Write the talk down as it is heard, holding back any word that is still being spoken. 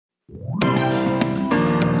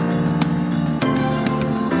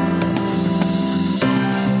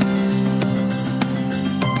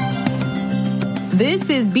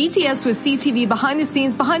This is BTS with CTV Behind the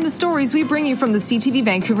Scenes, behind the stories we bring you from the CTV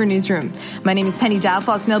Vancouver newsroom. My name is Penny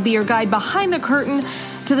Daflos, and I'll be your guide behind the curtain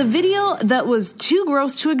to the video that was too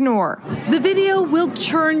gross to ignore. The video will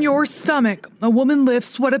churn your stomach. A woman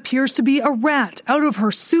lifts what appears to be a rat out of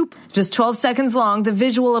her soup. Just 12 seconds long, the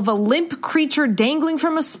visual of a limp creature dangling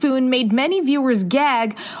from a spoon made many viewers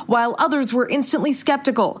gag, while others were instantly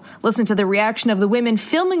skeptical. Listen to the reaction of the women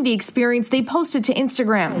filming the experience they posted to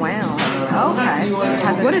Instagram. Wow. Okay.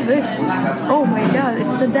 What is this? Oh my god,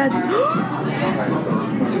 it's a dead...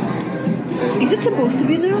 Is it supposed to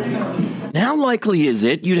be there? How likely is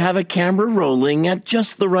it you'd have a camera rolling at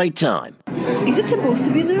just the right time? Is it supposed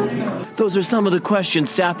to be there? Those are some of the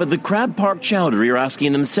questions staff at the Crab Park Chowder are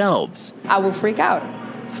asking themselves. I will freak out,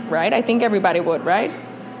 right? I think everybody would, right?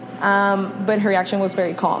 But her reaction was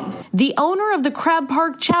very calm. The owner of the Crab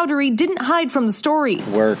Park Chowdery didn't hide from the story.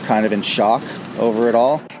 We're kind of in shock over it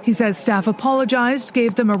all. He says staff apologized,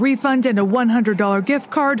 gave them a refund and a $100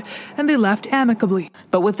 gift card, and they left amicably.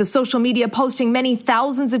 But with the social media posting, many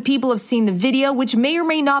thousands of people have seen the video, which may or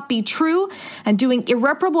may not be true, and doing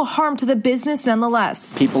irreparable harm to the business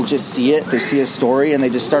nonetheless. People just see it, they see a story, and they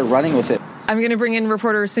just start running with it. I'm going to bring in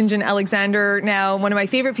reporter Sinjin Alexander now, one of my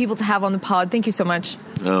favorite people to have on the pod. Thank you so much.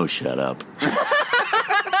 Oh, shut up.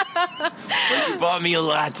 You bought me a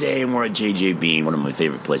latte and we're at JJ Bean, one of my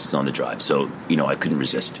favorite places on the drive. So, I couldn't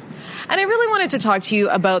resist. And I really wanted to talk to you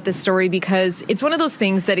about this story because it's one of those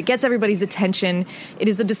things that it gets everybody's attention. It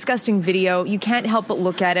is a disgusting video. You can't help but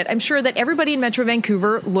look at it. I'm sure that everybody in Metro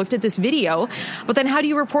Vancouver looked at this video, but then how do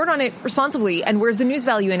you report on it responsibly? And where's the news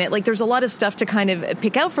value in it? Like, there's a lot of stuff to kind of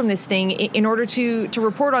pick out from this thing in order to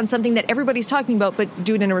report on something that everybody's talking about, but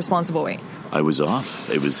do it in a responsible way. I was off.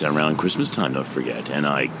 It was around Christmas time, don't forget. And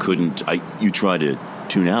you try to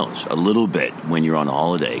tune out a little bit when you're on a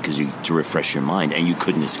holiday to refresh your mind, and you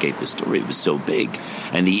couldn't escape the story. It was so big.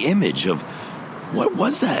 And the image of, what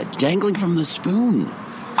was that? Dangling from the spoon.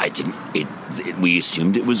 We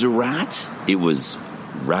assumed it was a rat. It was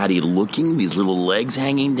ratty looking, these little legs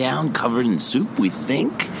hanging down, covered in soup, we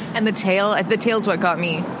think. And the tail's what got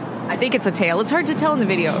me. I think it's a tail. It's hard to tell in the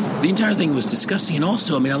video. The entire thing was disgusting. And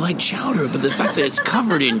also, I like chowder, but the fact that it's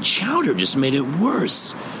covered in chowder just made it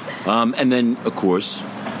worse. And then, of course,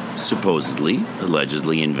 supposedly,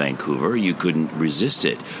 allegedly in Vancouver, you couldn't resist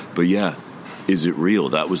it. But yeah, is it real?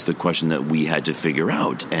 That was the question that we had to figure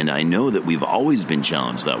out. And I know that we've always been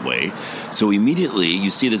challenged that way. So immediately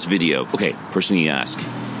you see this video. Okay, first thing you ask,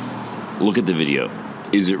 look at the video.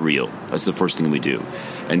 Is it real? That's the first thing we do.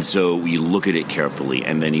 And so you look at it carefully,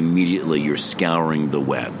 and then immediately you're scouring the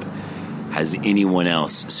web. Has anyone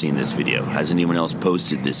else seen this video? Has anyone else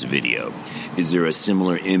posted this video? Is there a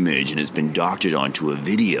similar image and it's been doctored onto a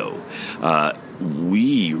video?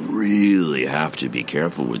 We really have to be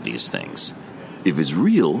careful with these things. If it's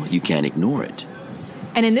real, you can't ignore it.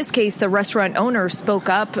 And in this case, the restaurant owner spoke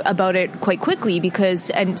up about it quite quickly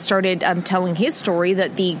and started telling his story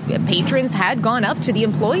that the patrons had gone up to the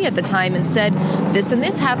employee at the time and said, this and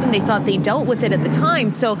this happened. They thought they dealt with it at the time.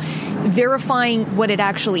 So verifying what had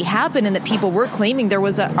actually happened and that people were claiming there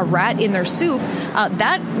was a rat in their soup,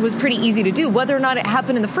 that was pretty easy to do. Whether or not it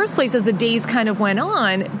happened in the first place as the days kind of went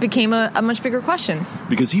on became a much bigger question.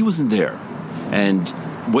 Because he wasn't there. And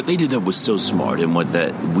what they did that was so smart, and what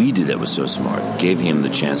that we did that was so smart, gave him the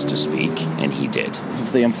chance to speak, and he did.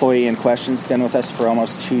 The employee in question's been with us for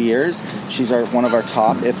almost 2 years. She's one of our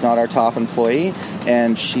top, if not our top employee,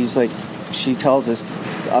 and she tells us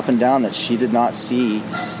up and down that she did not see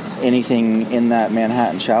anything in that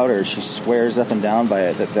Manhattan chowder. She swears up and down by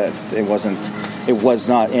it that it was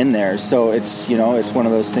not in there. So it's one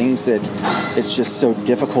of those things that it's just so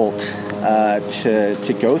difficult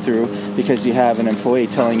to go through, because you have an employee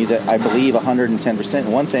telling you that I believe 110%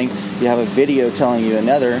 one thing, you have a video telling you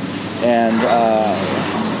another,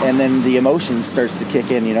 and then the emotion starts to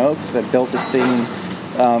kick in, because I built this thing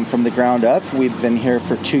from the ground up. We've been here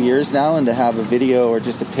for 2 years now, and to have a video or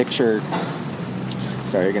just a picture,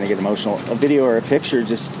 sorry, you're going to get emotional, a video or a picture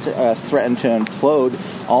just threaten to implode,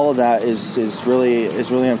 all of that is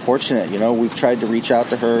really unfortunate. We've tried to reach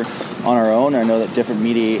out to her on our own. I know that different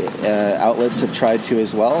media outlets have tried to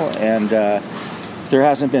as well, and there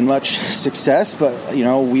hasn't been much success, but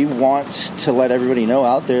we want to let everybody know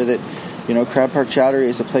out there that Crab Park Chowder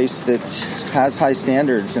is a place that has high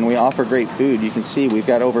standards, and we offer great food. You can see we've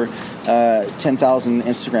got over 10,000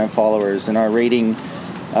 Instagram followers, and our rating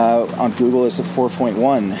on Google is a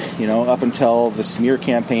 4.1. Up until the smear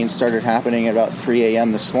campaign started happening at about 3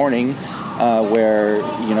 a.m. this morning, where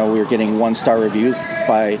we were getting 1-star reviews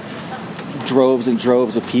by droves and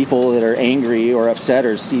droves of people that are angry or upset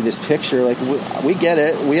or see this picture. Like, we get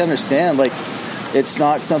it, we understand. Like, it's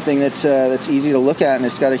not something that's easy to look at, and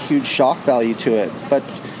it's got a huge shock value to it.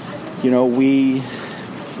 But,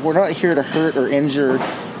 we're not here to hurt or injure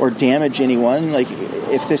or damage anyone. Like,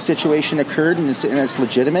 if this situation occurred and it's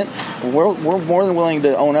legitimate, we're more than willing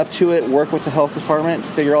to own up to it, work with the health department,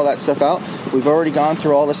 figure all that stuff out. We've already gone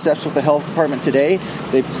through all the steps with the health department today.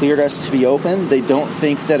 They've cleared us to be open. They don't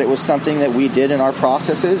think that it was something that we did in our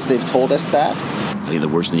processes. They've told us that. I think the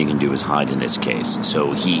worst thing you can do is hide in this case.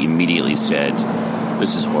 So he immediately said,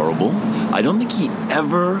 this is horrible. I don't think he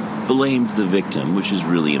ever blamed the victim, which is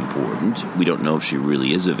really important. We don't know if she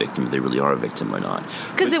really is a victim, if they really are a victim or not.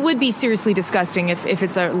 Because it would be seriously disgusting if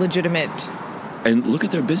it's a legitimate... And look at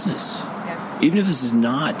their business. Yeah. Even if this is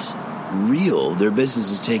not real, their business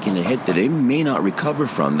is taking a hit that they may not recover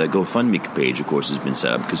from. That GoFundMe page, of course, has been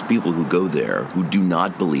set up because people who go there who do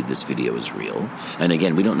not believe this video is real. And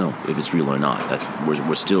again, we don't know if it's real or not. That's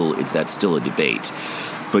still a debate.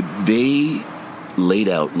 But they laid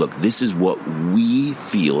out, look, this is what we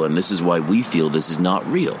feel, and this is why we feel this is not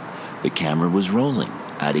real. The camera was rolling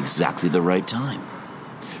at exactly the right time.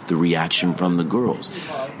 The reaction from the girls.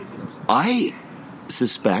 I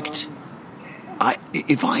suspect,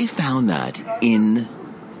 if I found that in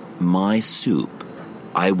my soup,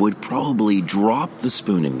 I would probably drop the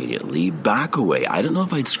spoon immediately, back away. I don't know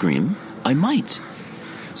if I'd scream. I might.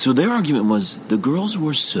 So their argument was the girls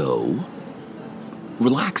were so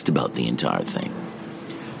relaxed about the entire thing.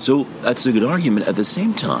 So that's a good argument. At the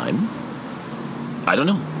same time, I don't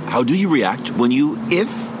know. How do you react when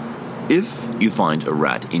if you find a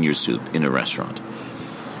rat in your soup in a restaurant?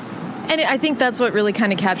 And I think that's what really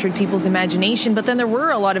kind of captured people's imagination. But then there were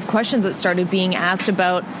a lot of questions that started being asked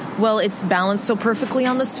about, well, it's balanced so perfectly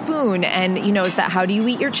on the spoon. And, is that how do you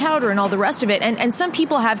eat your chowder and all the rest of it? And some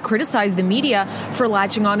people have criticized the media for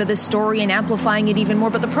latching onto this story and amplifying it even more.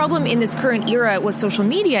 But the problem in this current era with social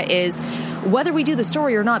media is whether we do the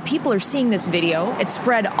story or not, people are seeing this video. It's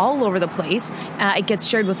spread all over the place. It gets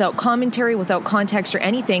shared without commentary, without context or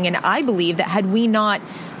anything. And I believe that had we not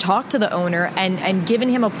talked to the owner and given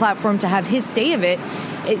him a platform to have his say of it,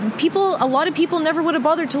 a lot of people never would have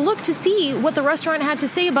bothered to look to see what the restaurant had to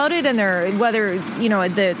say about it and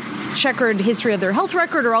the checkered history of their health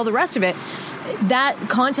record or all the rest of it. That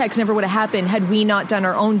context never would have happened had we not done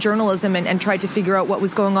our own journalism and tried to figure out what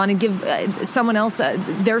was going on and give someone else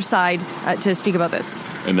their side to speak about this.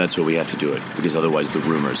 And that's what we have to do it, because otherwise the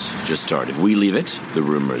rumors just start. If we leave it, the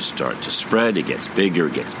rumors start to spread. It gets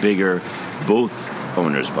bigger. Both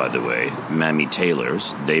owners, by the way, Mammy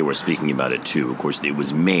Taylor's, they were speaking about it too. Of course, it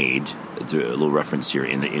was made. A little reference here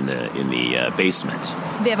in the basement.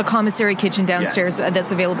 They have a commissary kitchen downstairs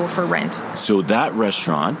that's available for rent. So that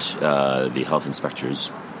restaurant, the health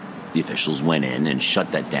inspectors, the officials went in and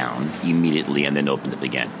shut that down immediately and then opened it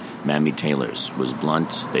again. Mammy Taylor's was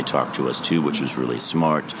blunt. They talked to us too, which was really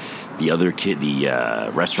smart. The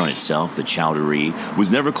restaurant itself, the Chowdery,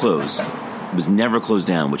 was never closed. Was never closed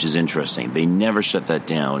down, which is interesting. They never shut that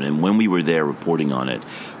down. And when we were there reporting on it,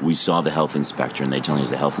 we saw the health inspector, and they telling us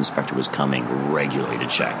the health inspector was coming regularly to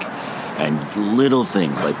check. And little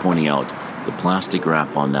things like pointing out the plastic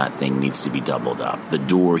wrap on that thing needs to be doubled up. The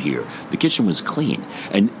door here. The kitchen was clean.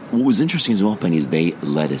 And what was interesting as well, Penny, is they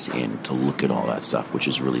let us in to look at all that stuff, which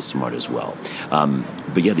is really smart as well.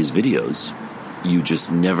 But yeah, these videos, you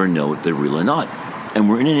just never know if they're real or not. And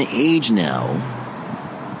we're in an age now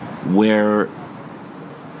where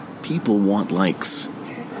people want likes,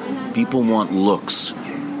 people want looks,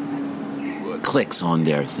 clicks on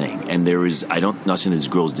their thing. And there is, not saying these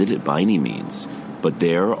girls did it by any means, but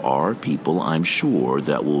there are people, I'm sure,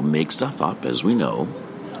 that will make stuff up, as we know,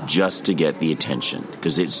 just to get the attention,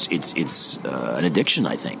 because it's an addiction,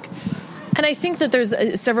 I think. And I think that there's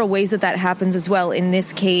several ways that happens as well. In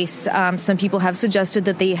this case, some people have suggested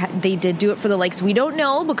that they did do it for the likes. We don't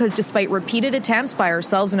know, because despite repeated attempts by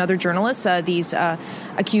ourselves and other journalists, these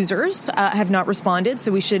accusers have not responded.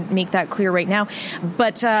 So we should make that clear right now.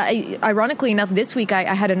 But ironically enough, this week I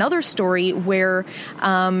had another story where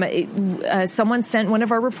someone sent one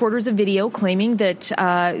of our reporters a video claiming that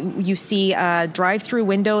you see a drive-through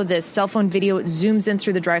window, the cell phone video, it zooms in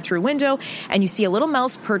through the drive-through window, and you see a little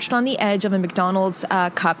mouse perched on the edge of a McDonald's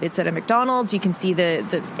cup. It's at a McDonald's. You can see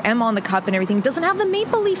the M on the cup and everything. It doesn't have the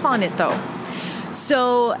maple leaf on it, though.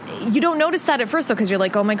 So you don't notice that at first, though, because you're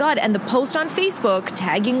like, oh, my God. And the post on Facebook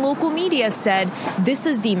tagging local media said, this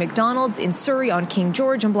is the McDonald's in Surrey on King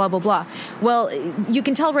George and blah, blah, blah. Well, you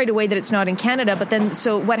can tell right away that it's not in Canada. But then,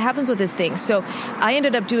 so what happens with this thing? So I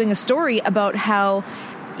ended up doing a story about how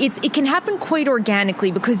it can happen quite organically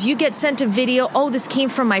because you get sent a video, oh, this came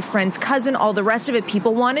from my friend's cousin, all the rest of it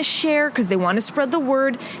people want to share because they want to spread the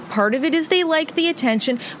word. Part of it is they like the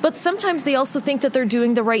attention, but sometimes they also think that they're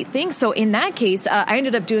doing the right thing. So in that case, I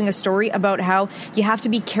ended up doing a story about how you have to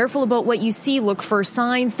be careful about what you see, look for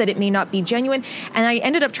signs that it may not be genuine. And I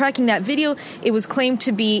ended up tracking that video. It was claimed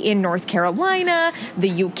to be in North Carolina,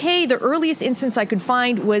 the UK. The earliest instance I could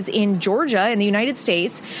find was in Georgia in the United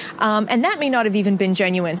States. And that may not have even been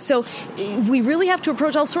genuine. So we really have to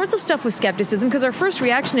approach all sorts of stuff with skepticism because our first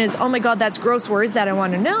reaction is, oh my God, that's gross. Where is that? I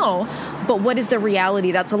want to know. But what is the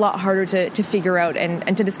reality? That's a lot harder to figure out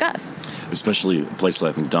and to discuss. Especially a place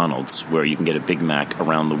like McDonald's where you can get a Big Mac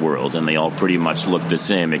around the world and they all pretty much look the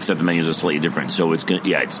same except the menus are slightly different. So it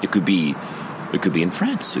could be in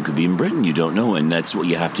France. It could be in Britain. You don't know. And that's what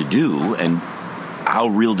you have to do. And how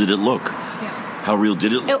real did it look? Yeah. How real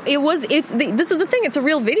did it look? This is the thing. It's a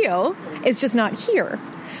real video. It's just not here.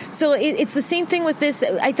 So it's the same thing with this.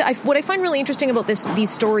 What I find really interesting about these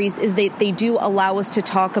stories is they do allow us to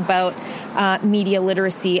talk about media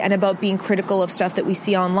literacy and about being critical of stuff that we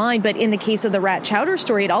see online. But in the case of the rat chowder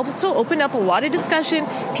story, it also opened up a lot of discussion.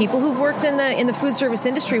 People who've worked in the food service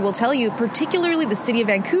industry will tell you, particularly the city of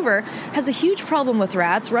Vancouver, has a huge problem with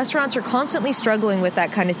rats. Restaurants are constantly struggling with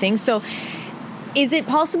that kind of thing. So is it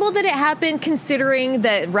possible that it happened considering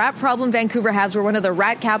the rat problem Vancouver has? We're one of the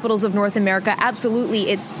rat capitals of North America. Absolutely.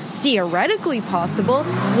 It's theoretically possible.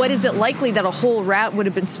 What is it likely that a whole rat would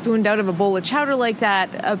have been spooned out of a bowl of chowder like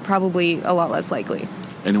that? Probably a lot less likely.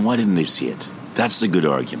 And why didn't they see it? That's a good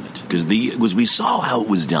argument. Because we saw how it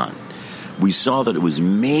was done. We saw that it was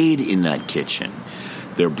made in that kitchen.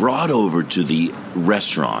 They're brought over to the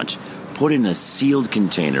restaurant, put in a sealed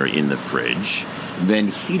container in the fridge, then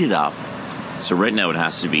heated up. So right now it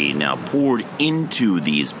has to be now poured into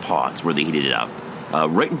these pots where they heated it up,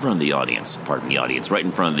 right in front of the audience, right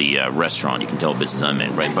in front of the restaurant. You can tell business I'm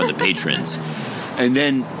in, right in front of the patrons. And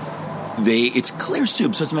then it's clear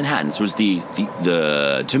soup, so it's Manhattan. So it's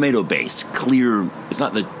the tomato-based, clear, it's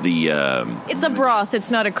not the it's a broth,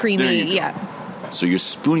 it's not a creamy, yeah. So you're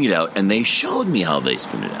spooning it out, and they showed me how they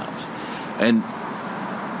spoon it out. And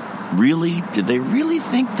really, did they really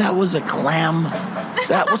think that was a clam?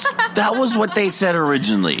 That was what they said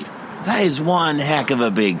originally. That is one heck of a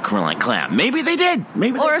big clam. Maybe they did.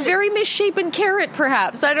 Or a very misshapen carrot,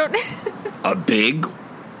 perhaps. I don't. A big,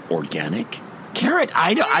 organic carrot.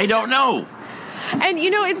 I don't know. And,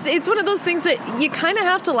 it's one of those things that you kind of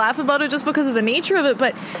have to laugh about it just because of the nature of it,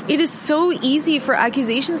 but it is so easy for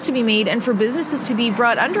accusations to be made and for businesses to be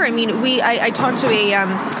brought under. I mean, I talked to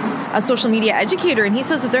a social media educator, and he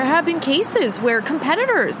says that there have been cases where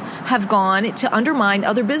competitors have gone to undermine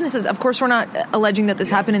other businesses. Of course, we're not alleging that this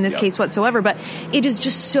happened in this case whatsoever, but it is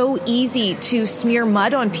just so easy to smear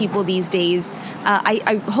mud on people these days.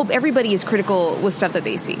 I hope everybody is critical with stuff that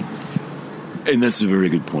they see. And that's a very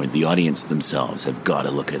good point. The audience themselves have got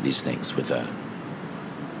to look at these things with a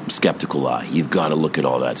skeptical eye. You've got to look at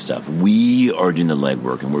all that stuff. We are doing the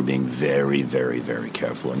legwork, and we're being very, very, very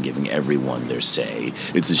careful and giving everyone their say.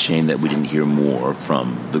 It's a shame that we didn't hear more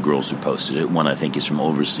from the girls who posted it. One, I think, is from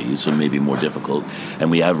overseas, so maybe more difficult.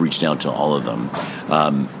 And we have reached out to all of them.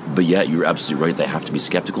 But yeah, you're absolutely right. They have to be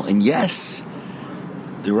skeptical. And yes,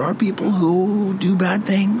 there are people who do bad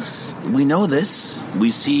things. We know this.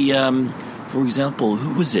 We see, for example,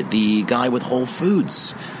 who was it? The guy with Whole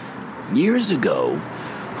Foods years ago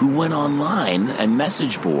who went online and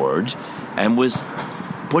message board and was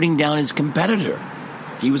putting down his competitor.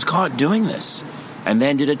 He was caught doing this and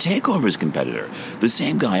then did a takeover of his competitor. The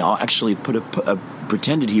same guy actually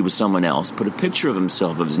pretended he was someone else, put a picture of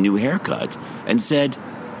himself of his new haircut and said,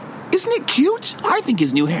 "Isn't it cute? I think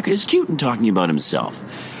his new haircut is cute," and talking about himself.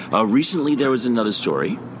 Recently, there was another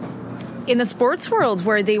story in the sports world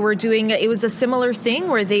where they were doing, it was a similar thing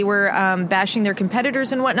where they were bashing their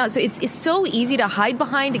competitors and whatnot. So it's so easy to hide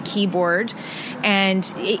behind a keyboard. And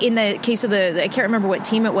in the case of I can't remember what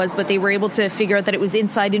team it was, but they were able to figure out that it was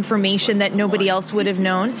inside information that nobody else would have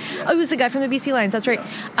known. Oh, it was the guy from the BC Lions. That's right.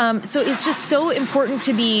 So it's just so important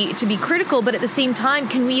to be critical. But at the same time,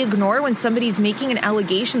 can we ignore when somebody's making an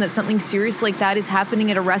allegation that something serious like that is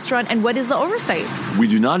happening at a restaurant? And what is the oversight? We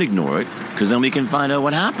do not ignore it, because then we can find out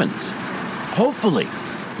what happened. Hopefully.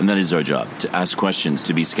 And that is our job, to ask questions,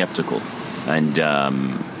 to be skeptical. And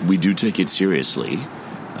we do take it seriously,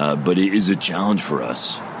 but it is a challenge for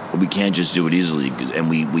us. We can't just do it easily, and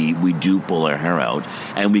we do pull our hair out,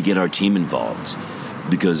 and we get our team involved.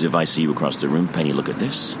 Because if I see you across the room, Penny, look at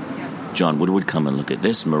this. John Woodward, come and look at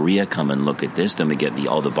this. Maria, come and look at this. Then we get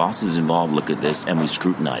all the bosses involved, look at this, and we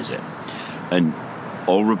scrutinize it. And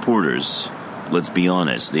all reporters Let's be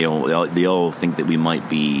honest. They all think that we might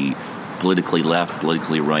be politically left,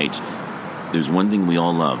 politically right. There's one thing we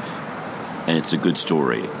all love, and it's a good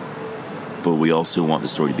story. But we also want the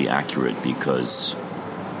story to be accurate because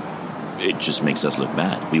it just makes us look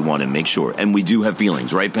bad. We want to make sure. And we do have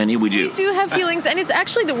feelings, right, Penny? We do. We do have feelings. And it's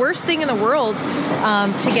actually the worst thing in the world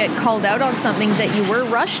to get called out on something that you were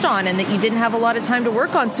rushed on and that you didn't have a lot of time to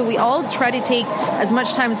work on. So we all try to take as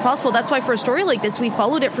much time as possible. That's why for a story like this, we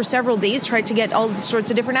followed it for several days, tried to get all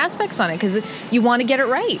sorts of different aspects on it because you want to get it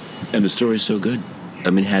right. And the story is so good.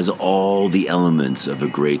 I mean, it has all the elements of a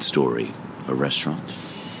great story. A restaurant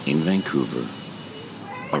in Vancouver.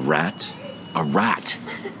 A rat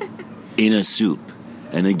in a soup,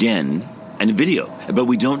 and again, and a video. But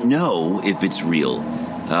we don't know if it's real.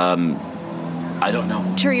 I don't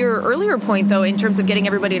know. To your earlier point, though, in terms of getting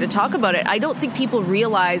everybody to talk about it, I don't think people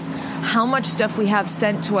realize how much stuff we have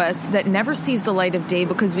sent to us that never sees the light of day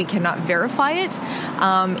because we cannot verify it.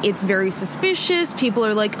 It's very suspicious. People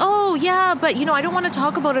are like, oh, yeah, but, I don't want to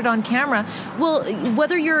talk about it on camera. Well,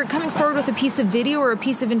 whether you're coming forward with a piece of video or a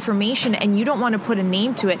piece of information and you don't want to put a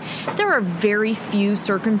name to it, there are very few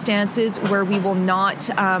circumstances where we will not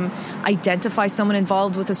identify someone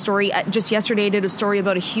involved with a story. Just yesterday, I did a story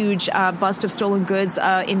about a huge bust of stolen goods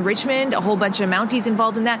in Richmond, a whole bunch of Mounties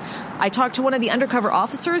involved in that. I talked to one of the undercover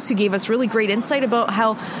officers who gave us really great insight about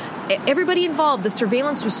how everybody involved, the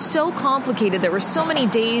surveillance was so complicated. There were so many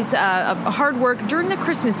days of hard work during the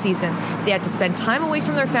Christmas season. They had to spend time away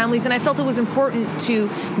from their families, and I felt it was important to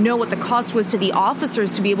know what the cost was to the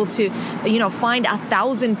officers to be able to, find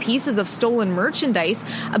 1,000 pieces of stolen merchandise.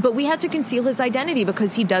 But we had to conceal his identity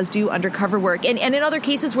because he does do undercover work. And in other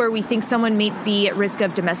cases where we think someone may be at risk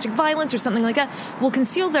of domestic violence or something like that, we'll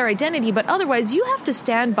conceal their identity. But otherwise, you have to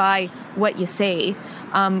stand by what you say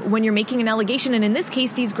when you're making an allegation. And in this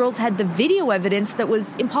case, these girls had the video evidence that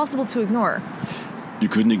was impossible to ignore. You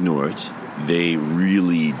couldn't ignore it. They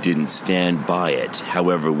really didn't stand by it.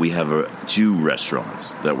 However, we have 2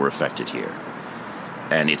 restaurants that were affected here.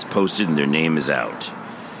 And it's posted and their name is out.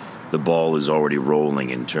 The ball is already rolling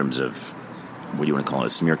in terms of, what do you want to call it, a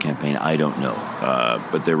smear campaign? I don't know.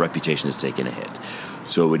 But their reputation has taken a hit.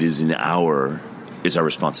 So it is it's our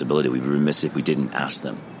responsibility. We'd be remiss if we didn't ask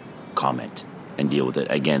them, comment, and deal with it.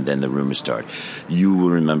 Again, then the rumors start. You will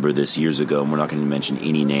remember this years ago, and we're not going to mention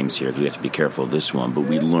any names here because we have to be careful of this one, but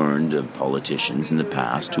we learned of politicians in the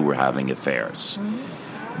past who were having affairs.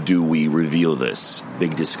 Do we reveal this?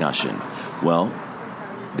 Big discussion. Well,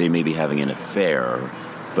 they may be having an affair,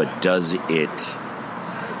 but does it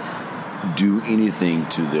do anything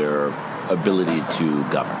to their ability to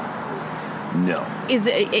govern? No.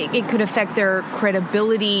 It could affect their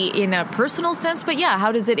credibility in a personal sense, but yeah,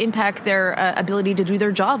 how does it impact their ability to do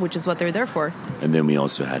their job, which is what they're there for? And then we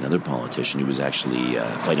also had another politician who was actually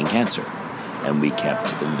fighting cancer, and we kept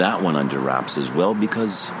that one under wraps as well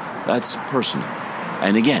because that's personal.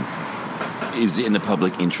 And again, is it in the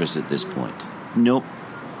public interest at this point? Nope.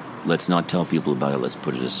 Let's not tell people about it. Let's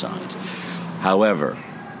put it aside. However,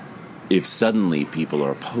 if suddenly people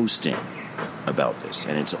are posting about this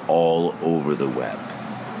and it's all over the web,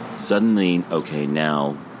 suddenly, okay,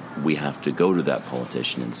 now we have to go to that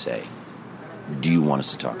politician and say, do you want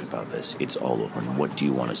us to talk about this? It's all over. And what do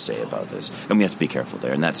you want to say about this? And we have to be careful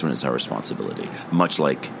there. And that's when it's our responsibility, much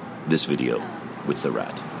like this video with the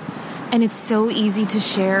rat. And it's so easy to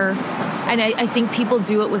share. And I think people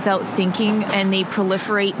do it without thinking, and they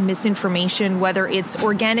proliferate misinformation, whether it's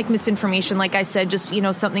organic misinformation, like I said, just,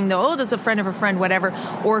 something that, oh, there's a friend of a friend, whatever,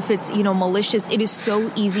 or if it's, malicious. It is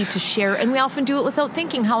so easy to share, and we often do it without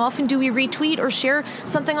thinking. How often do we retweet or share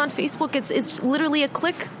something on Facebook? It's literally a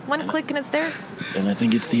click, one click, and it's there. And I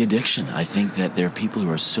think it's the addiction. I think that there are people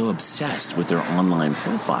who are so obsessed with their online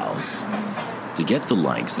profiles to get the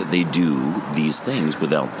likes that they do these things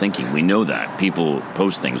without thinking. We know that. People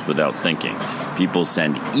post things without thinking. People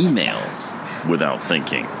send emails without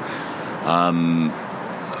thinking.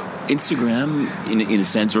 Instagram, in a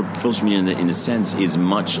sense, or social media in a sense, is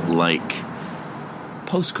much like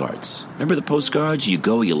postcards. Remember the postcards? You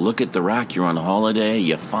go, you look at the rack, you're on holiday,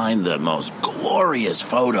 you find the most glorious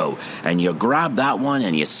photo, and you grab that one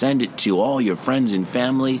and you send it to all your friends and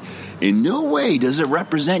family. In no way does it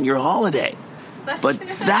represent your holiday. But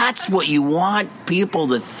that's what you want people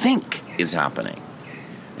to think is happening.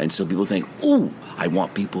 And so people think, ooh, I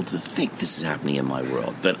want people to think this is happening in my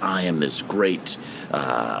world, that I am this great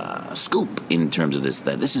scoop in terms of this,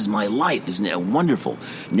 that this is my life. Isn't it wonderful?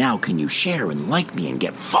 Now can you share and like me and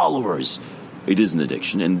get followers? It is an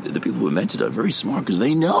addiction. And the people who invented it are very smart because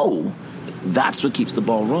they know that's what keeps the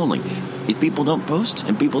ball rolling. If people don't post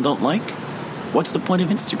and people don't like, what's the point of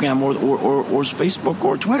Instagram or Facebook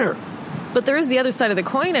or Twitter? But there is the other side of the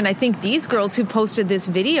coin, and I think these girls who posted this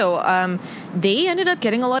video, they ended up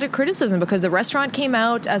getting a lot of criticism because the restaurant came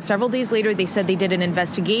out several days later. They said they did an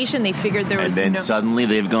investigation. They figured there was and then suddenly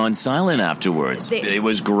they've gone silent afterwards. It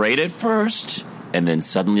was great at first, and then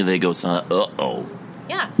suddenly they go silent. Uh-oh.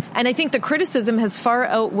 Yeah, and I think the criticism has far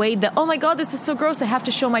outweighed the, oh my God, this is so gross, I have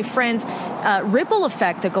to show my friends, ripple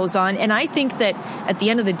effect that goes on. And I think that at the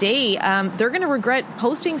end of the day, they're going to regret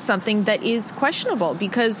posting something that is questionable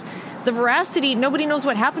because the veracity, nobody knows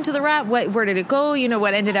what happened to the rat, where did it go,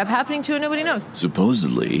 what ended up happening to it, nobody knows.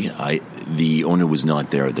 Supposedly, the owner was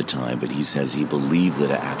not there at the time, but he says he believes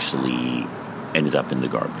that it actually ended up in the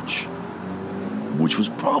garbage, which was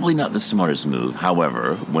probably not the smartest move.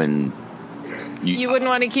 However, when... You wouldn't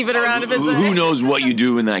want to keep it around if it's... Who knows what you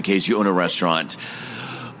do in that case? You own a restaurant.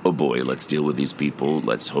 Oh boy, let's deal with these people.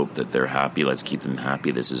 Let's hope that they're happy. Let's keep them happy.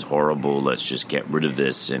 This is horrible. Let's just get rid of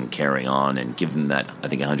this and carry on and give them that, I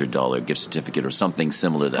think, $100 gift certificate or something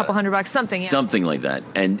similar to that. A couple $100, something, yeah. Something like that.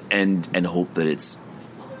 And hope that it's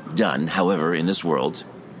done. However, in this world,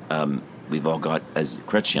 we've all got, as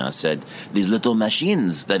Chrétien said, these little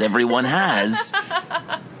machines that everyone has.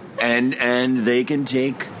 and they can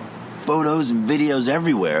take photos and videos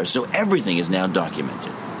everywhere, so everything is now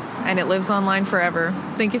documented. And it lives online forever.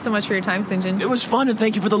 Thank you so much for your time, St. John. It was fun, and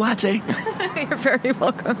thank you for the latte. You're very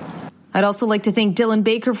welcome. I'd also like to thank Dylan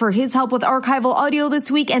Baker for his help with archival audio this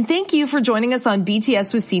week, and thank you for joining us on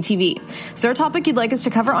BTS with CTV. Is there a topic you'd like us to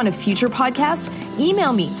cover on a future podcast?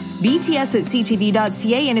 Email me,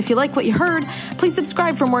 bts@ctv.ca, and if you like what you heard, please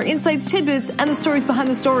subscribe for more insights, tidbits, and the stories behind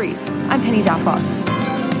the stories. I'm Penny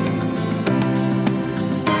Daflos.